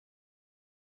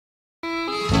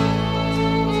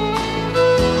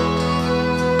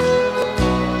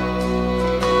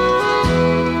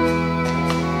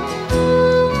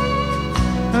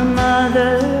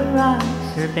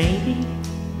her baby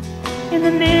in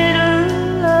the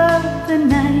middle of the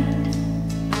night.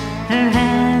 Her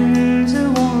hands are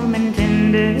warm and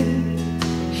tender,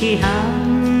 she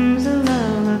hums a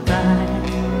lullaby.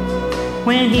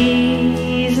 When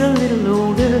he's a little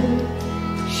older,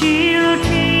 she'll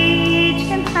teach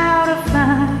him how to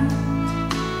fly.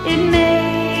 It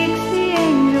makes the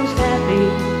angels happy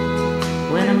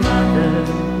when a mother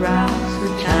rocks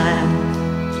her child.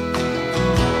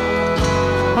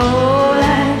 Oh,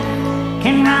 life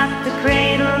can rock the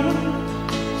cradle,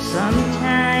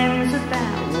 sometimes a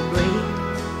bough will break.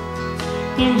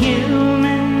 In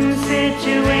human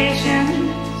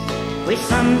situations, we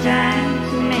sometimes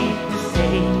make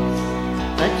mistakes,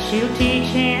 but she'll teach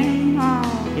him all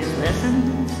his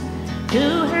lessons, do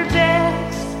her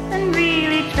best and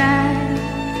really try.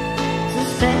 It's a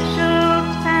special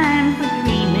time for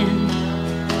dreaming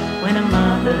when a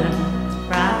mother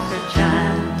rocks her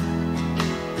child.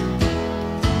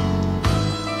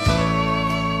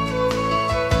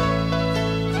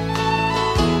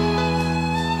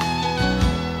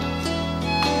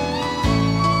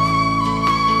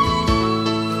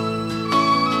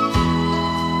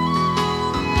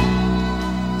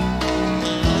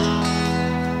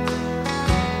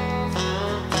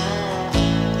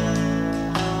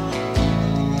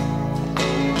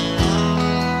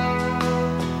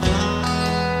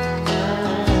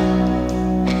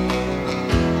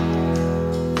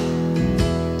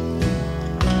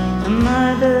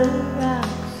 Mother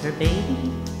rocks her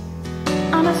baby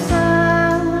on a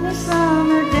sunny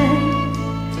summer day.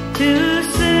 Too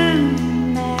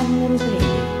soon that little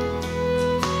baby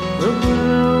will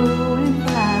grow and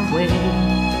fly away,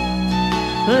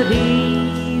 but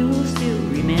he will still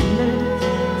remember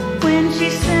when she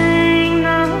sang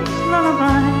those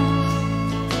lullabies.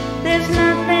 There's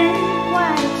nothing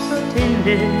quite so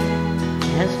tender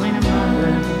as when a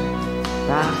mother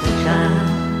rocks a child.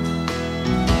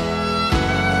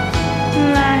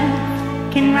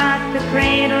 Life can rock the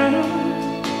cradle,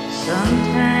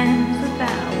 sometimes the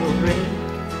bough will break.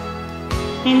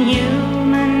 In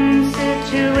human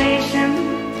situations,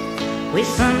 we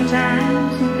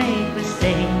sometimes make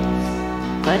mistakes,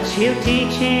 but she'll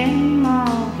teach him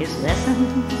all his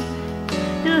lessons,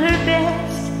 do her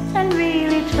best and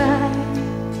really try.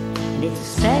 And it's a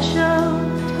special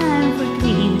time for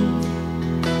dreaming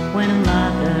when a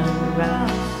mother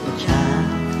rocks a child.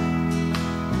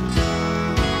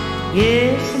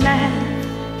 Yes,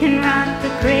 life can rock the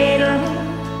cradle,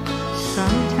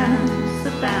 sometimes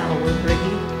the bough will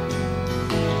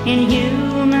break. In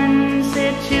human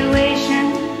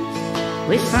situations,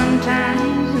 we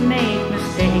sometimes make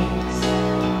mistakes,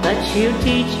 but she'll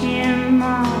teach him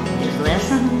all his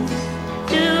lessons,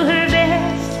 do her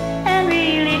best and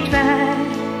really try.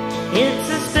 It's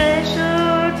a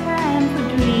special time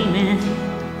for dreaming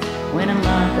when a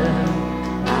mother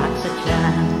rocks a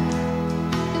child.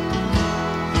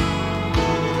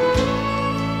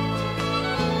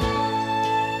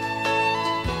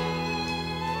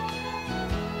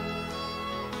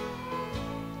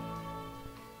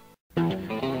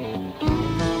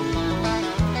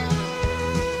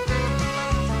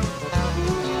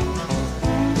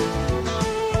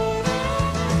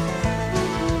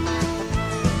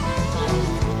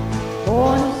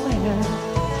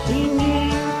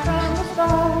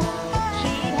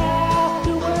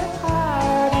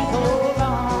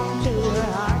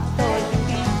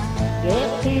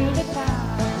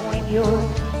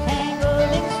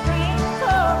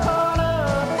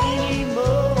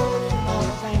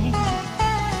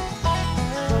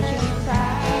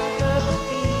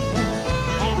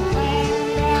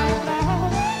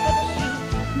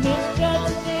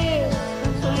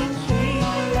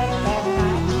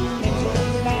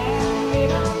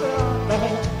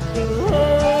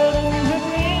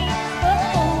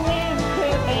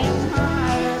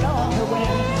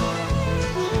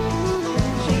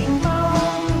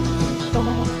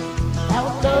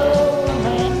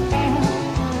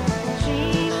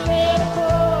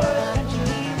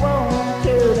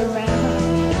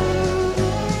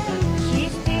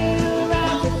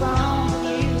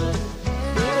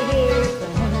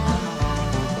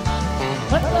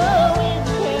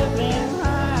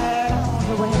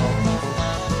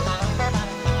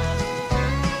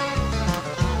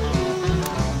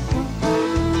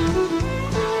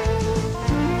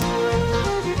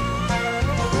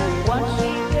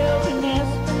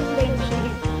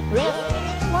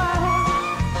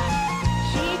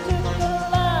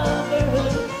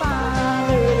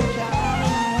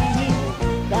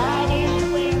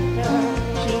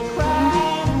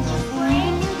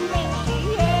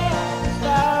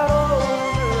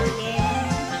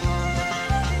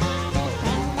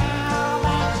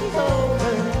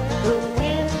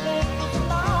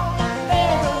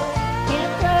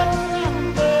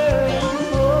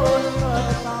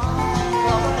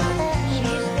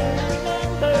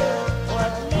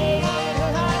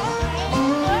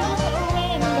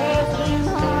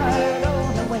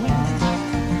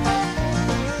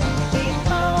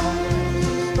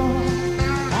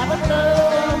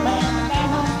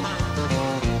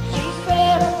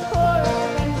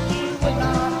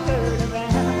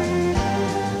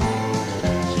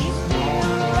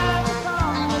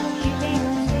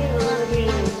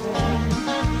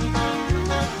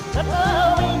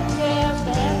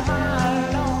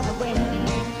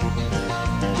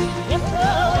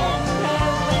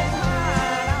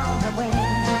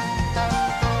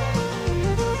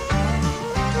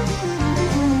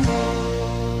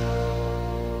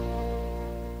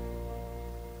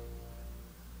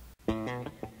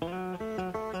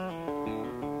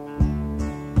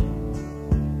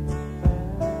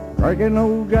 drinking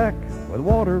old Jack with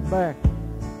water back,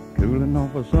 cooling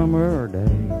off a summer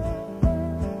day,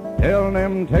 telling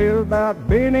them tales about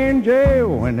being in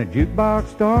jail when the jukebox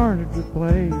started to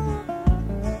play.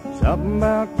 Something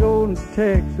about going to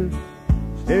Texas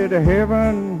instead of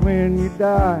heaven when you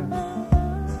die.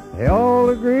 They all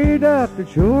agreed that it'd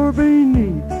sure be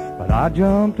neat, but I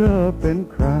jumped up and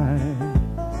cried.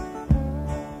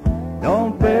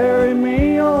 Don't bury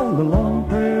me on the long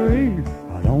prairie,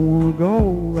 I don't want to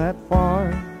go that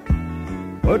far.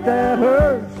 Put that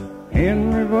hearse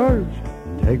in reverse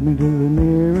and take me to the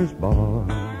nearest bar.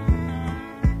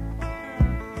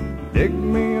 Dig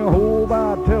me a hole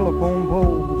by a telephone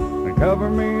pole and cover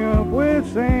me up with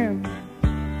sand.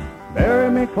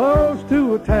 Bury me close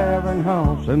to a tavern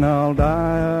house and I'll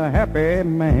die a happy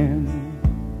man.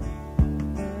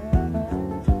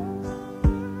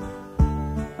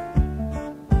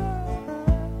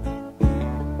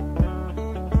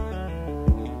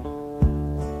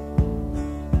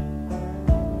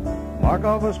 Mark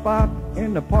off a spot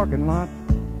in the parking lot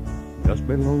just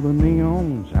below the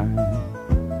neon sign,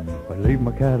 but leave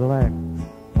my Cadillac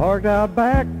parked out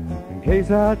back in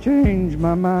case I change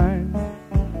my mind.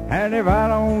 And if I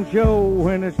don't show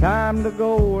when it's time to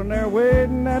go and they're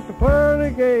waiting at the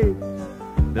pearly gate,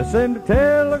 just send a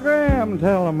telegram and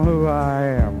tell them who I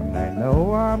am, and they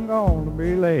know I'm going to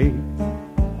be late.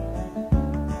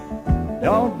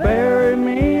 Don't bury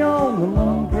me on the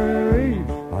long prairie,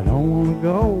 I don't want to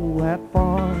go that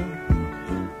far.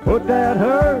 Put that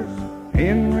hearse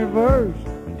in reverse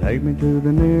and take me to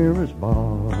the nearest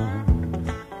bar.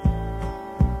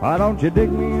 Why don't you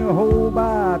dig me a hole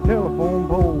by a telephone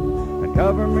pole and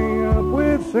cover me up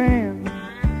with sand,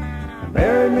 and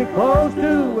bury me close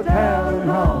to a tavern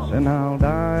house and I'll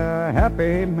die a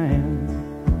happy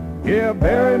man. Yeah,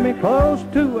 bury me close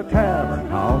to a tavern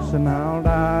house and I'll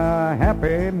die a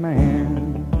happy man.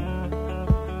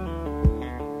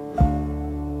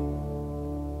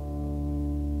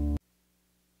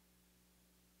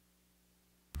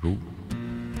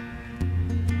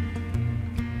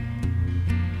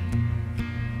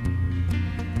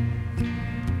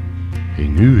 He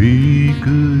knew he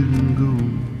couldn't go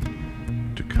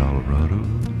to Colorado.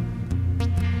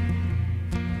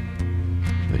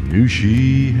 They knew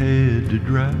she had to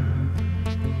drive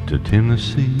to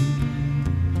Tennessee.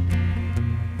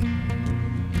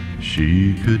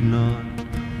 She could not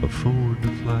afford to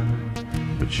fly,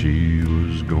 but she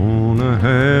was gonna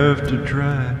have to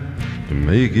try to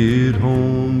make it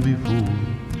home before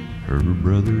her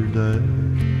brother dies.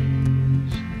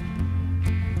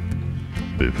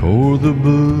 Before the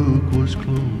book was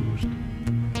closed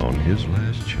on his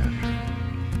last chapter,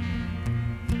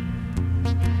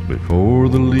 before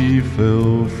the leaf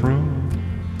fell from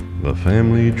the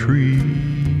family tree,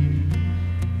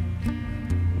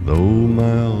 though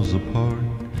miles apart,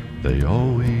 they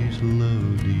always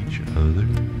loved each other.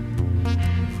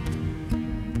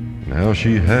 Now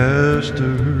she has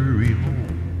to hurry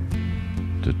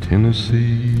home to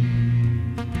Tennessee.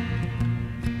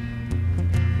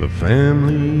 The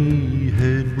family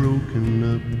had broken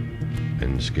up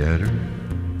and scattered.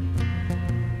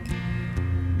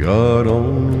 God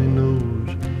only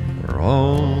knows where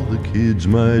all the kids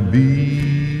might be.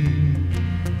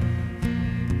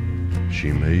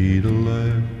 She made a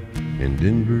life in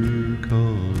Denver,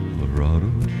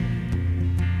 Colorado,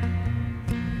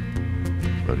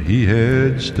 but he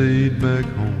had stayed back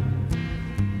home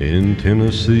in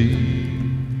Tennessee.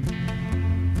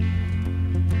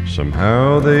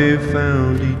 Somehow they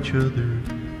found each other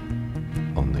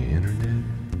on the internet.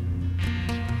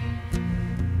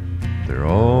 They're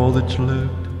all that's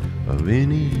left of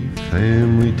any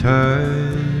family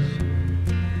ties.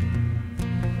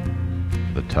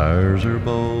 The tires are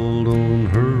bald on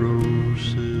her old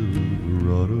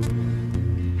Silverado,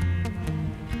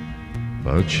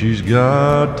 but she's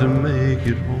got to make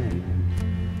it home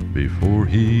before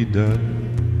he dies.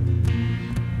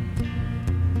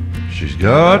 She's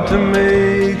got to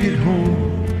make it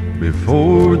home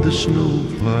before the snow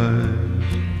flies.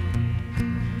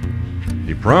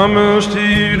 He promised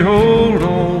he'd hold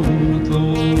on with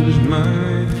all his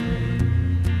might.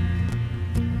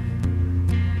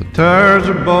 The tires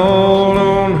are bald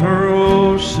on her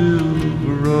old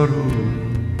Silverado,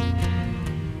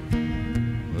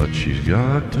 but she's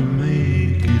got to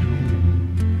make it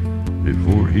home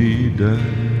before he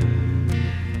dies.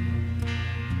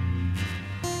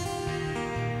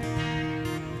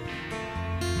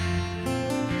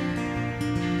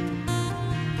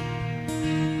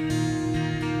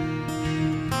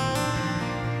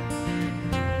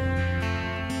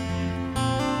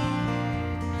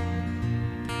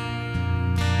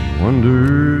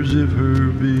 Wonders wonders if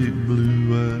her big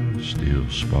blue eyes still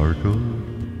sparkle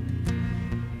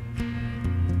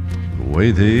the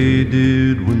way they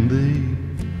did when they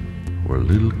were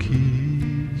little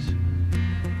kids.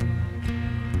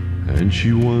 And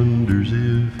she wonders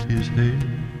if his hair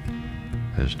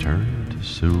has turned to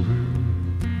silver.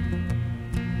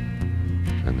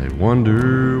 And they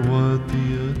wonder what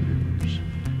the others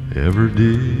ever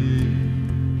did.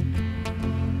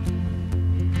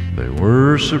 They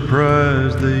were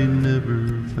surprised they never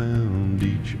found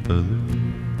each other.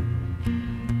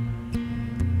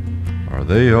 Are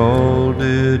they all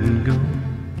dead and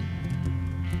gone?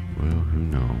 Well, who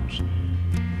knows?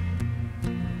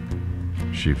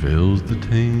 She fills the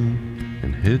tank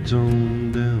and heads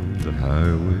on down the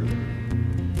highway,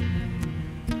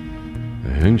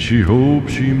 and she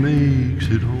hopes she makes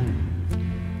it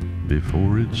home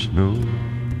before it snows.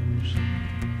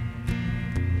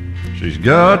 She's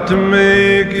got to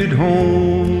make it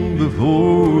home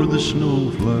before the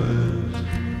snow flies.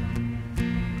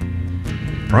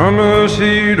 Promised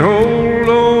he'd hold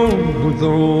on with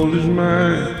all his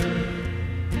might.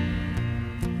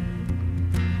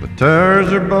 The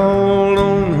tires are bald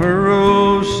on her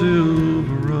old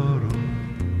Silverado,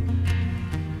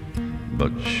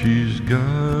 but she's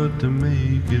got to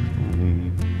make it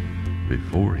home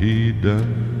before he dies.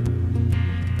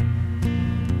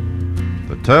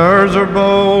 The tires are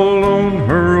bald on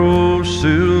her old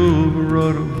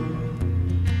Silverado,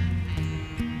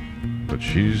 but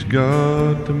she's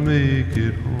got to make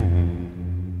it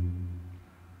home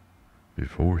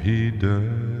before he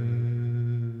dies.